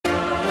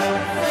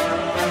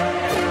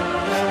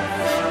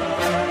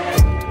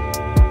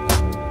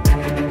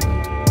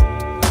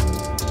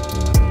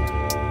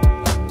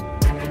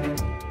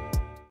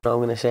I'm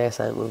going to share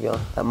something with you.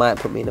 That might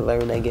put me in a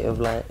very negative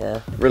light,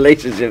 yeah.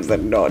 Relationships are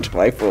not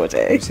my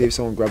forte. See if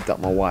someone grabbed up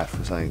my wife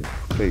or something,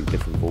 completely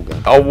different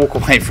ballgame. I'll walk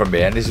away from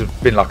it, and this has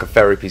been like a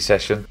therapy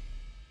session.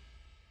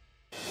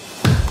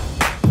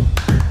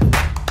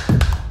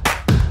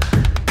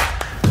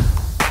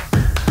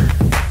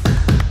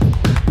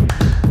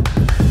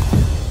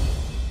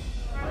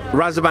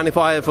 Razaban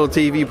IFL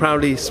TV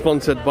proudly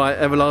sponsored by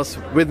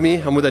Everlast. With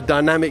me, I'm with a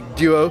dynamic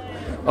duo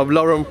of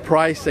Lauren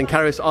Price and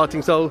Karriss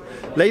Artingstall.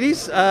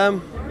 Ladies, how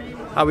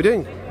are we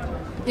doing?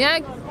 Yeah,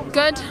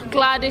 good.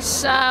 Glad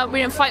it's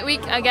we're in fight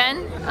week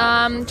again.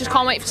 Just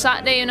can't wait for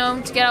Saturday, you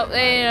know, to get out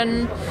there,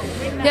 and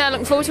yeah,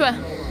 looking forward to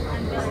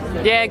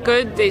it. Yeah,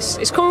 good.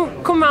 It's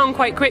come around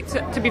quite quick.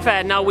 To be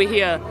fair, now we're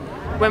here.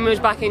 When we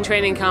was back in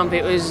training camp,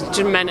 it was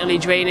just mentally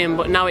draining,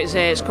 but now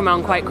it's come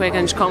around quite quick,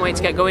 and just can't wait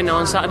to get going now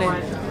on Saturday.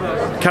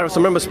 Karriss, I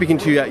remember speaking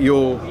to you at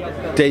your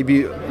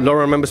debut. Laura,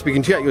 I remember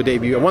speaking to you at your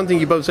debut, and one thing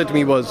you both said to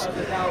me was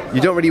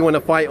you don't really want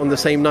to fight on the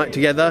same night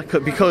together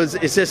because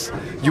it's just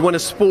you want to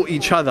support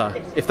each other,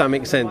 if that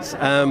makes sense.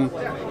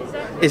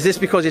 Is this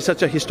because it's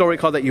such a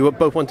historic card that you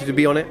both wanted to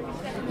be on it?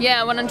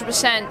 Yeah,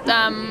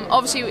 100%.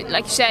 Obviously,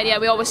 like you said, yeah,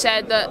 we always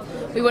said that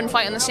we wouldn't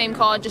fight on the same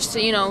card, just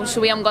to, you know,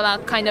 so we haven't got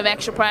that kind of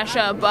extra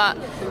pressure. But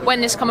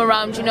when this come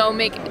around, you know,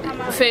 make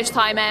first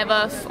time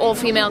ever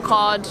all-female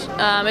card,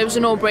 it was a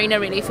no-brainer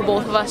really for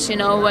both of us, you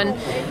know. And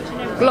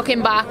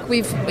looking back,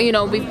 we've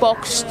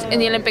boxed in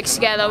the Olympics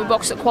together, we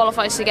boxed at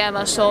qualifiers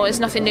together, so it's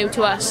nothing new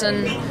to us.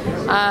 And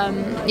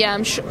yeah,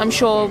 I'm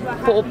sure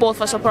both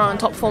of us will put on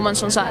top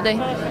performance on Saturday.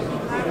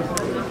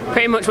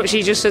 Pretty much what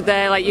she just said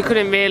there, like you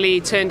couldn't really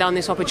turn down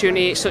this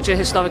opportunity. It's such a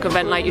historic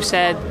event, like you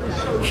said,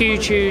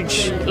 huge,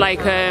 like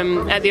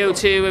at the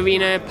O2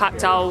 Arena,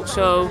 packed out.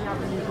 So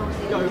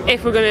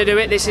if we're going to do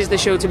it, this is the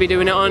show to be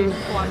doing it on.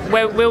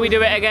 Will we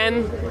do it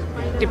again?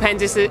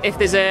 Depends if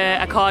there's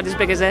a card as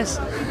big as this.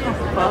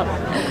 But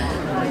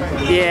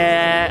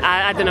yeah,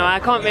 I don't know, I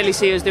can't really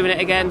see us doing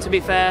it again, to be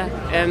fair.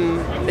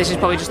 This is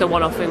probably just a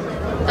one-off thing.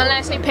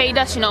 Unless they paid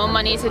us, you know,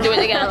 money to do it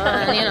together,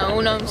 and you know,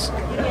 who knows.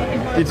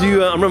 Did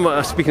you, I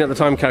remember speaking at the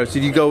time, Karriss,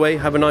 did you go away,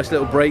 have a nice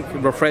little break,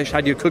 refresh,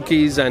 had your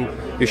cookies and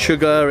your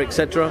sugar,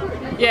 etc.?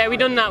 Yeah, we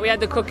done that. We had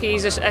the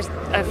cookies.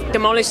 I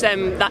demolished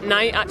them that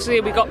night,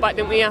 actually. We got back,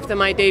 didn't we, after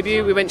my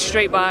debut? We went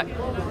straight back,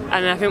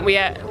 and I think we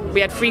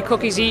had 3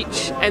 cookies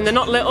each, and they're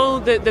not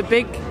little, they're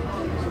big.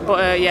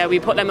 But yeah, we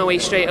put them away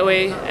straight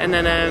away, and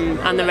then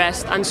and the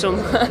rest, and some.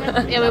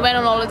 Yeah, we went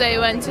on holiday. We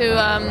went to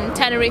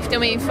Tenerife,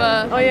 didn't we?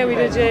 Oh yeah, we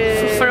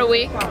did. For a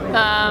week.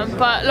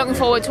 But looking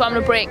forward to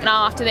having a break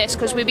now after this,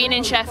 because we've been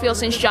in Sheffield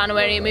since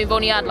January, and we've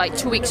only had like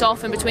 2 weeks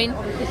off in between.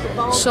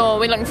 So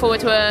we're looking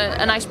forward to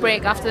a nice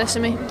break after this,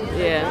 and me.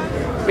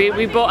 Yeah,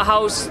 we bought a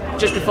house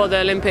just before the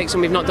Olympics,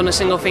 and we've not done a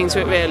single thing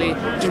to it really.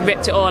 Just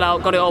ripped it all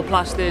out, got it all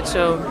plastered.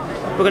 So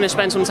we're going to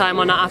spend some time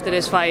on that after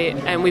this fight,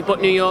 and we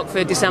booked New York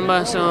for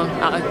December, so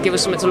that'll give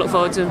us something to look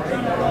forward to.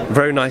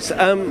 Very nice.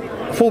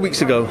 4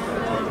 weeks ago,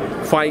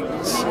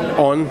 fights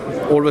on,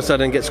 all of a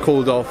sudden gets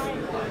called off.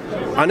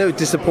 I know it's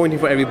disappointing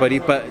for everybody,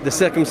 but the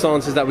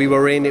circumstances that we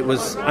were in, it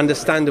was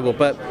understandable.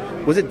 But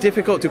was it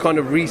difficult to kind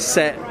of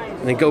reset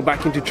and then go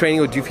back into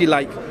training, or do you feel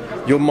like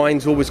your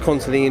mind's always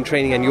constantly in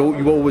training and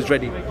you're always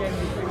ready?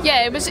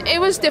 Yeah, it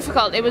was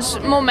difficult. It was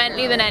more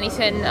mentally than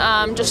anything.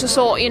 Just to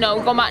sort, you know,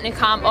 go back into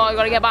camp. Oh, I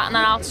got to get back in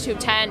an altitude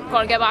tent.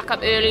 Got to get back up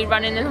early,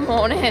 running in the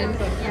morning.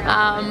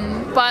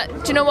 But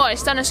do you know what?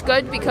 It's done us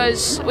good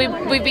because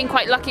we've been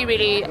quite lucky,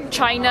 really.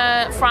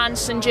 China,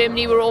 France, and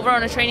Germany were over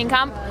on a training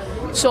camp,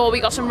 so we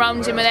got some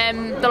rounds in with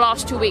them the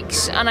last 2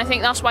 weeks, and I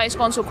think that's why it's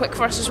gone so quick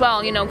for us as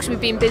well. You know, because we've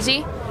been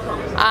busy.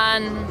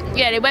 And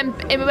yeah, it went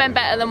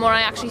better than what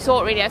I actually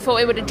thought. Really, I thought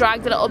it would have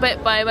dragged a little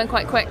bit, but it went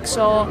quite quick.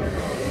 So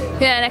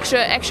yeah, an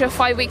extra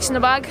 5 weeks in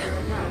the bag.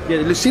 Yeah,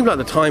 it seemed like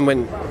the time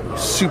went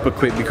super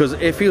quick because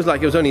it feels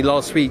like it was only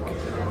last week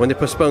when they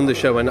postponed the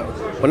show, and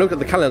when I looked at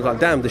the calendar, I was like,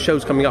 damn, the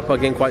show's coming up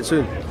again quite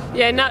soon.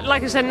 Yeah, now,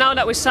 like I said, now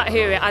that we're sat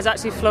here, it has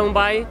actually flown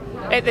by.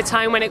 At the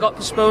time when it got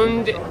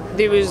postponed,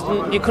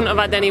 you couldn't have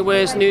had any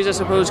worse news, I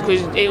suppose,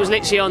 because it was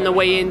literally on the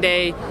weigh-in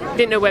day.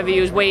 Didn't know whether he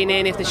was weighing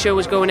in, if the show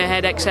was going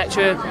ahead,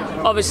 etc.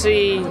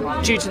 Obviously,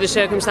 due to the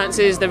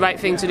circumstances, the right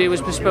thing to do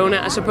was postpone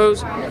it, I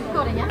suppose.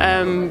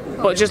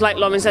 But just like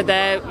Lauren said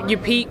there, you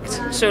peaked.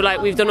 So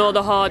like we've done all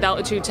the hard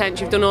altitude tents,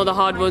 you've done all the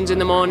hard runs in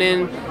the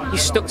morning, you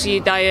stuck to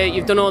your diet,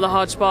 you've done all the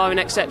hard sparring,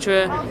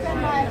 etc.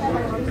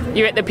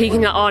 You're at the peak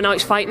and you're like, oh, now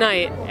it's fight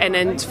night, and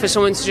then for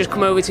someone to just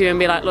come over to you and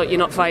be like, look, you're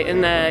not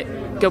fighting,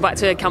 go back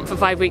to camp for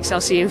 5 weeks, I'll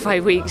see you in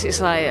 5 weeks.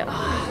 It's like,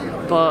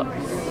 but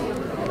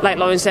like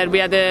Lauren said, we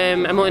had a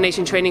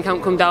multi-nation training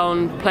camp come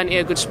down, plenty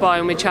of good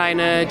sparring with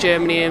China,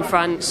 Germany and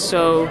France,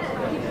 so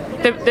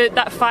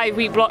that 5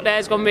 week block there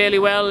has gone really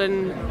well,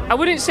 and I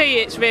wouldn't say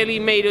it's really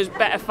made us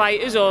better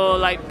fighters or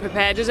like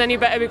prepared us any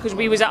better, because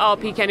we was at our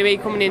peak anyway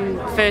coming in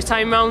first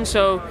time round,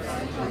 so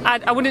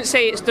I wouldn't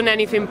say it's done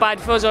anything bad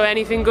for us or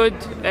anything good.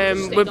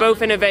 We're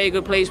both in a very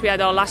good place. We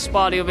had our last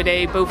spar the other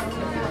day,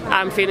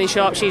 I'm feeling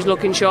sharp, she's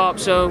looking sharp,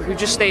 so we've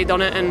just stayed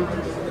on it, and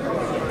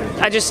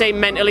I just say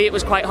mentally it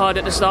was quite hard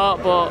at the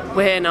start, but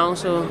we're here now,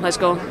 so let's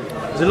go.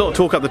 There's a lot of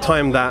talk at the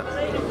time that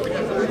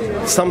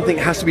something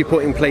has to be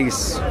put in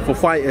place for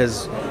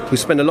fighters who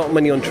spend a lot of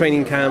money on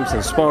training camps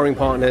and sparring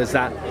partners,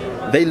 that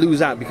they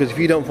lose out because if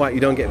you don't fight, you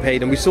don't get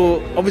paid. And we saw,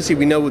 obviously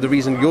we know the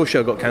reason your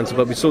show got cancelled,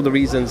 but we saw the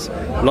reasons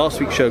last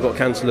week's show got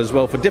cancelled as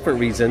well for different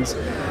reasons.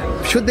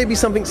 Should there be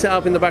something set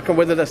up in the background,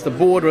 whether that's the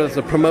board or that's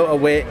the promoter,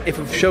 where if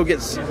a show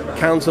gets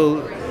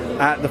cancelled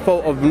at the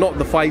fault of not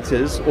the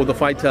fighters or the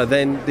fighter,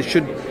 then they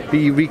should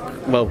be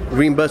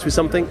reimbursed with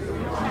something?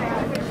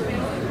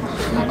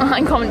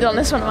 I commented on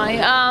this one, right?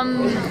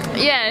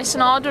 Yeah, it's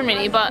an odd one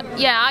really, but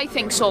yeah, I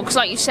think so, because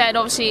like you said,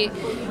 obviously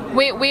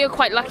we are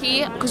quite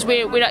lucky because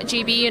we're at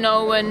GB, you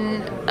know,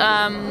 and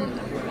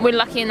we're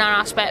lucky in that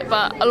aspect,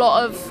 but a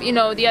lot of, you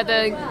know, the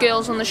other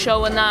girls on the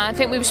show and that, I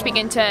think we were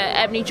speaking to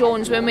Ebony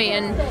Jones, weren't we,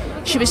 and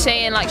she was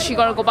saying like she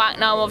got to go back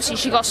now. Obviously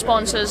she got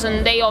sponsors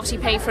and they obviously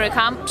pay for her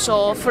camp,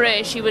 so for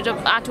her she would have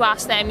had to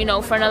ask them, you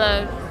know, for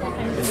another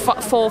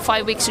 4 or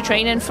 5 weeks of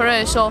training for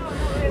her. So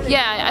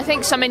yeah, I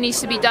think something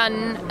needs to be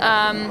done,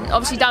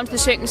 obviously down to the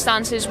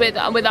circumstances with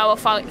our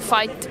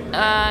fight.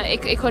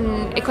 It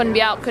couldn't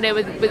be out, could it,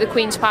 with the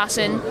Queen's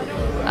passing,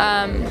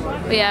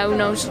 but yeah, who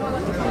knows.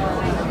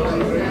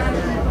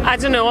 I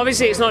don't know,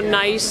 obviously it's not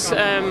nice,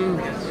 but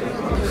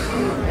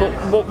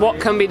what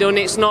can be done?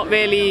 It's not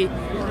really,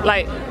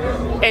 like,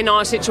 in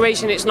our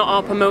situation, it's not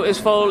our promoter's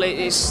fault,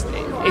 it's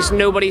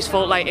nobody's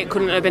fault, like, it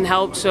couldn't have been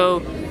helped,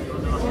 so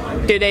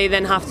do they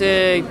then have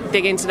to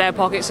dig into their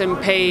pockets and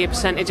pay a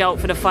percentage out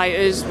for the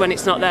fighters when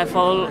it's not their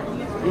fault?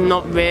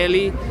 Not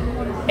really.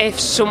 If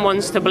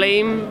someone's to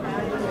blame,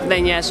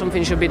 then yeah,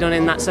 something should be done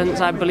in that sense,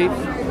 I believe.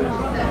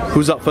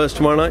 Who's up first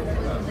tomorrow night?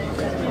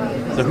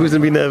 So who's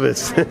going to be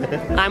nervous?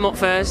 I'm up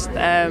first.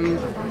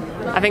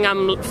 I think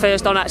I'm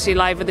first on actually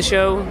live with the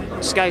show,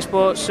 Sky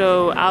Sports,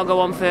 so I'll go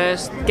on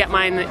first, get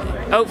mine,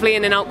 hopefully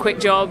in and out quick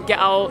job, get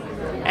out,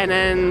 and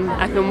then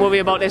I can worry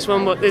about this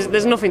one, but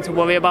there's nothing to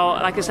worry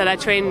about. Like I said, I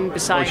train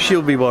beside... Oh,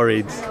 she'll be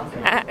worried.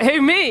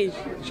 Who, me?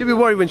 She'll be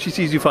worried when she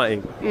sees you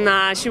fighting.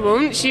 Nah, she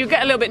won't. She'll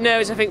get a little bit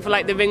nervous, I think, for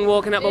like the ring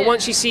walking up, but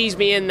once she sees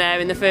me in there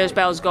and the first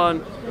bell's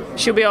gone,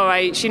 she'll be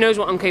alright. She knows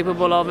what I'm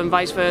capable of and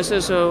vice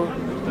versa, so...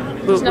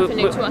 It's nothing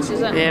new to us, is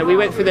it? Yeah, we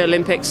went through the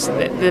Olympics,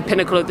 the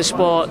pinnacle of the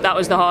sport. That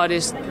was the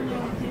hardest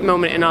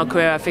moment in our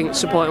career, I think,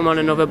 supporting one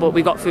another, but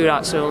we got through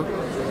that, so...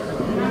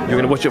 You're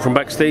going to watch it from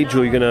backstage,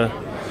 or you're going to...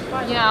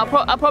 Yeah,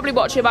 I'll probably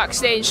watch it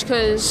backstage,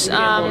 because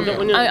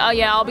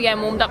I'll be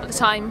getting warmed up at the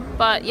time.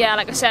 But yeah,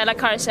 like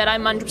Karriss said,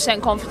 I'm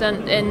 100%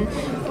 confident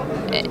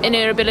in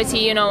her ability.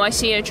 You know, I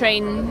see her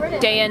train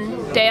day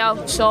in, day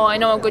out, so I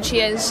know how good she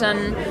is.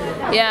 And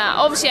yeah,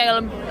 obviously,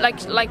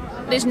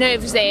 there's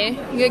nerves there.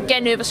 You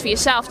get nervous for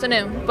yourself, don't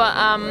you? But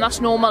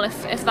that's normal.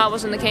 If that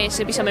wasn't the case,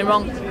 there'd be something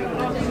wrong.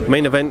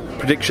 Main event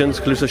predictions: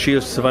 Karriss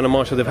Artingstall, Savannah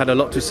Marshall. They've had a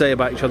lot to say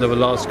about each other over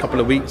the last couple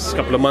of weeks,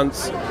 couple of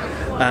months.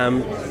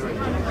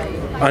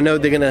 I know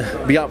they're going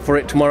to be up for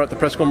it tomorrow at the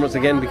press conference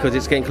again because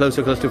it's getting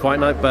closer to fight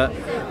night, but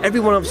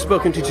everyone I've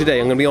spoken to today,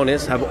 I'm going to be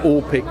honest, have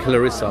all picked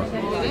Clarissa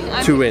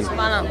to win.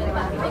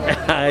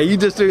 Are you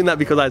just doing that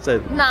because I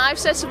said? Nah, I've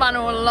said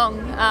Savannah all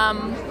along. I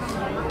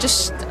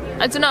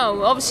don't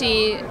know,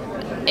 obviously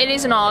it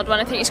is an hard one.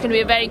 I think it's going to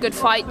be a very good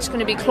fight, it's going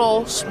to be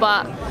close,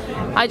 but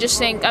I just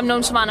think I've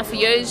known Savannah for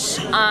years,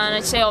 and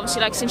I'd say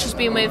obviously like since she's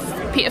been with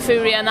Peter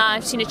Fury and that,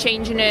 I've seen a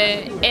change in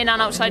her in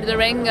and outside of the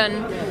ring,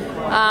 and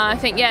I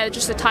think yeah,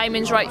 just the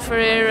timing's right for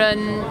her,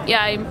 and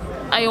yeah,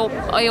 I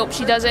hope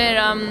she does it.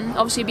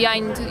 Obviously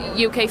behind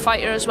UK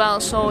fighter as well,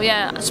 so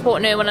yeah,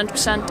 supporting her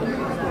 100%.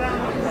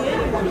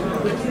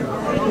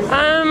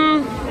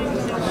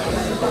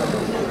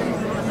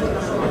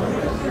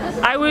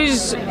 I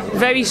was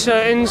very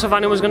certain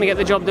Savannah was going to get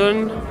the job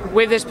done.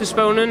 With this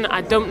postponement,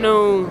 I don't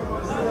know,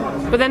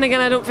 but then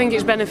again, I don't think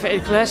it's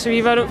benefited Karriss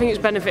either. I don't think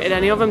it's benefited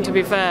any of them, to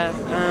be fair.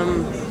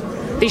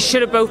 They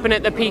should have both been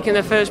at the peak in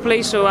the first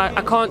place, so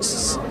I can't...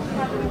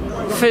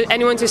 For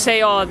anyone to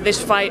say, oh,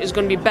 this fight is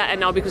going to be better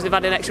now because they've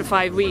had an extra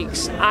 5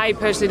 weeks, I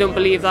personally don't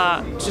believe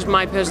that. It's just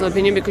my personal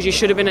opinion, because you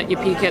should have been at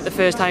your peak at the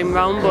first time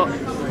round, but...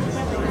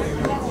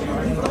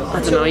 I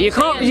don't know, you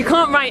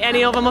can't write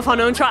any of them off. I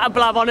know and try to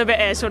blab on a bit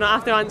here so I don't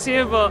have to answer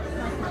you, but...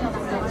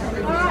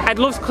 I'd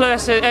love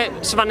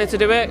Savannah to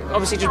do it,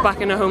 obviously just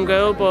backing her home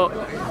girl, but...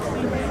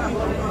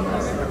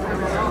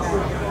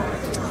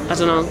 I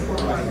don't know.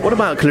 What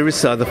about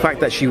Clarissa, the fact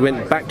that she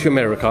went back to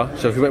America,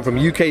 so she went from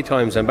UK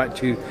time zone back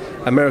to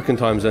American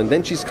time zone,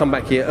 then she's come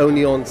back here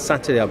only on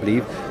Saturday, I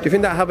believe. Do you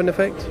think that have an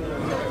effect?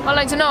 Well,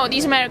 I don't know,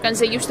 these Americans,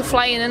 they used to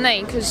fly in, didn't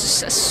they?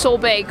 Because it's so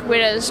big,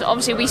 whereas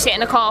obviously we sit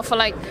in a car for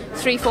like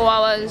 3-4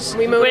 hours,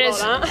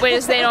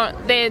 whereas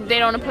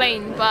they're on a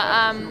plane.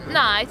 But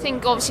nah, I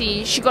think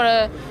obviously she got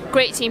a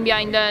great team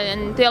behind her,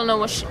 and they'll know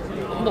what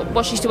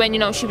she's doing. You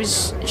know,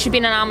 she's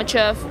been an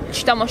amateur,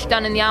 she's done what she's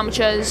done in the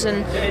amateurs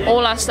and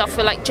all that stuff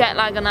for like jet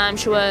lag, and I'm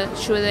sure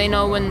they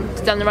know and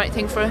done the right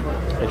thing for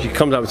her. And she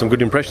comes out with some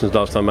good impressions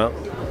last time out.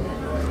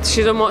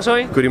 She's done what,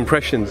 sorry? Good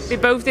impressions. They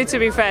both did, to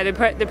be fair.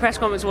 The press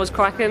conference was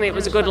cracking, it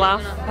was a good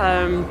laugh.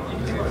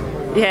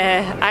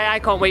 Yeah, I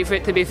can't wait for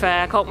it, to be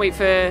fair. I can't wait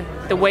for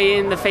the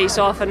weigh-in, the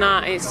face-off and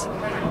that. It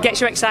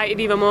gets you excited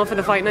even more for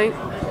the fight night.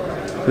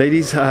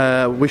 Ladies,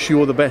 wish you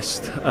all the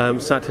best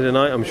Saturday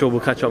night. I'm sure we'll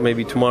catch up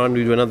maybe tomorrow and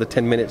we'll do another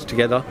 10 minutes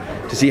together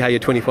to see how your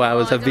 24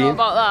 hours have been.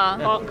 About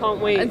that.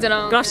 Can't wait. I don't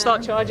know. Gonna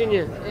start charging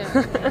you.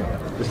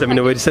 Just let me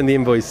know where to send the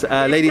invoice.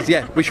 Ladies,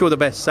 yeah, wish you all the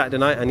best Saturday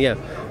night, and yeah,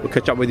 we'll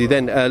catch up with you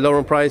then.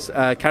 Lauren Price,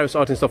 Karriss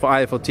Artingstall for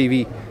IFL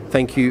TV,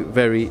 thank you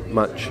very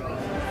much.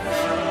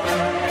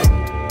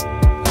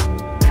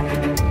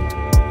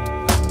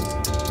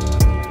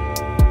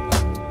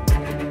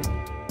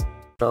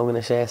 I'm going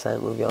to share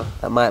something with you.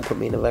 That might put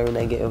me in a very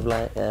negative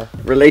light, yeah.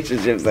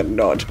 Relationships are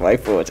not my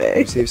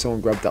forte. See if someone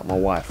grabbed up my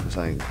wife for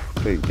saying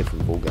completely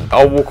different ballgame.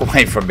 I'll walk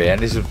away from it,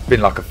 and this has been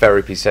like a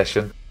therapy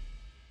session.